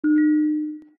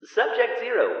Subject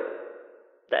Zero.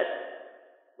 That,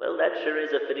 well, that sure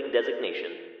is a fitting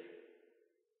designation.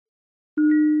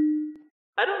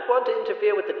 I don't want to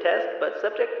interfere with the test, but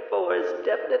Subject 4 is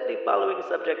definitely following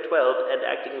Subject 12 and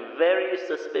acting very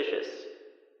suspicious.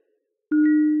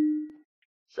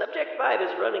 Subject 5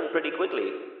 is running pretty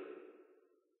quickly.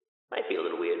 Might be a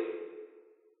little weird.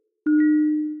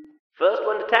 First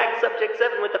one to tag Subject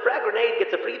 7 with the frag grenade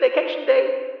gets a free vacation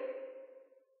day.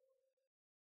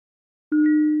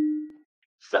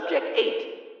 Subject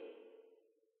 8.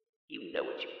 You know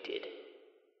what you did.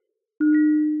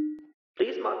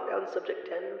 Please mark down Subject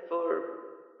 10 for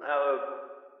our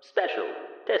special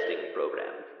testing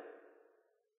program.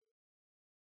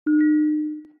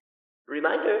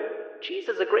 Reminder, cheese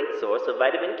is a great source of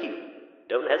vitamin Q.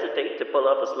 Don't hesitate to pull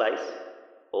off a slice,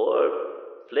 or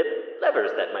flip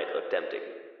levers that might look tempting.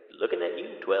 Looking at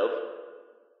you, 12.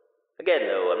 Again,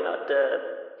 though, I'm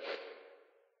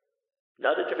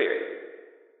not interfering.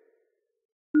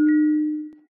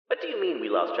 What do you mean we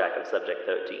lost track of Subject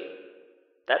 13?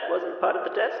 That wasn't part of the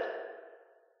test?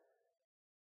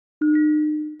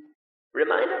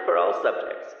 Reminder for all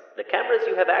subjects, the cameras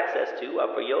you have access to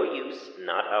are for your use,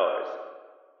 not ours.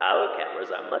 Our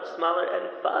cameras are much smaller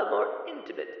and far more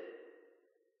intimate.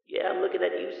 Yeah, I'm looking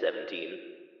at you, 17.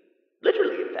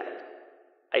 Literally, in fact.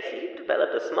 I see you've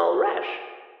developed a small rash.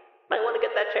 Might want to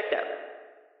get that checked out.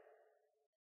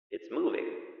 It's moving.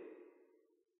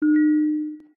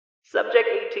 Subject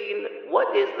 18,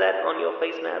 what is that on your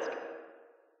face mask?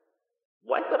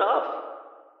 Wipe it off.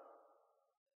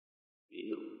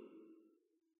 Ew.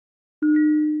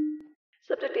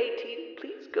 Subject 18,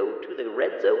 please go to the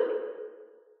red zone.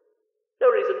 No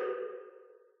reason.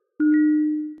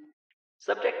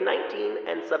 Subject 19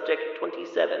 and Subject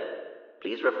 27,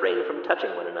 please refrain from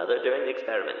touching one another during the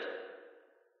experiment.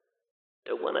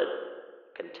 Don't want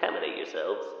to contaminate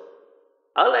yourselves.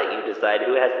 I'll let you decide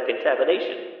who has the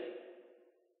contamination.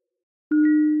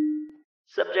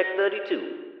 Subject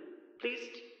 32, please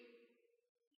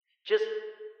just...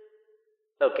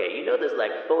 Okay, you know there's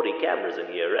like 40 cameras in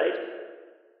here, right?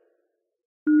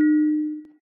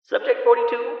 Subject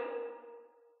 42,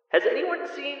 has anyone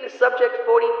seen Subject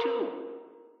 42?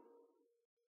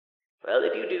 Well,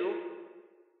 if you do,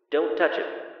 don't touch him.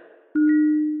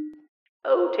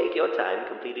 Oh, take your time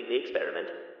completing the experiment.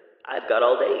 I've got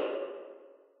all day.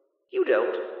 You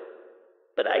don't,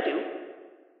 but I do.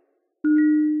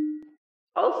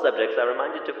 All subjects are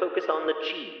reminded to focus on the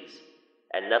cheese,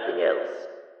 and nothing else.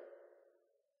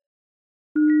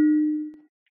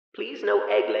 Please no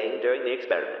egg laying during the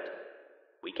experiment.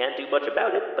 We can't do much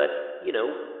about it, but, you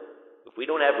know, if we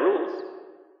don't have rules,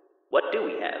 what do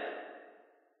we have?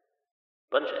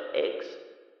 Bunch of eggs.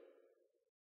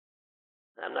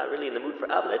 I'm not really in the mood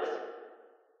for omelets.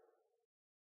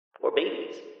 Or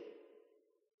babies.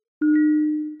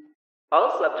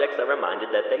 All subjects are reminded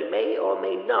that they may or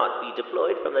may not be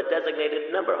deployed from the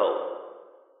designated number hole.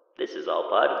 This is all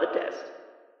part of the test.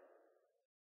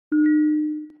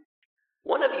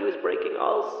 One of you is breaking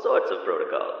all sorts of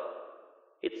protocol.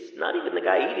 It's not even the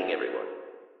guy eating everyone.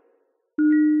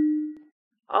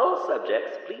 All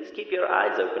subjects, please keep your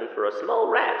eyes open for a small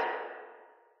rat.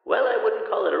 Well, I wouldn't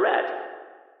call it a rat,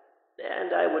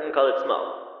 and I wouldn't call it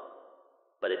small.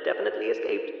 But it definitely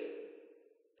escaped,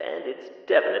 and it's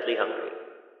definitely hungry.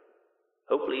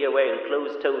 Hopefully you're wearing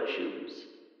closed-toed shoes.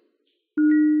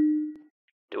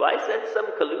 Do I sense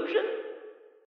some collusion?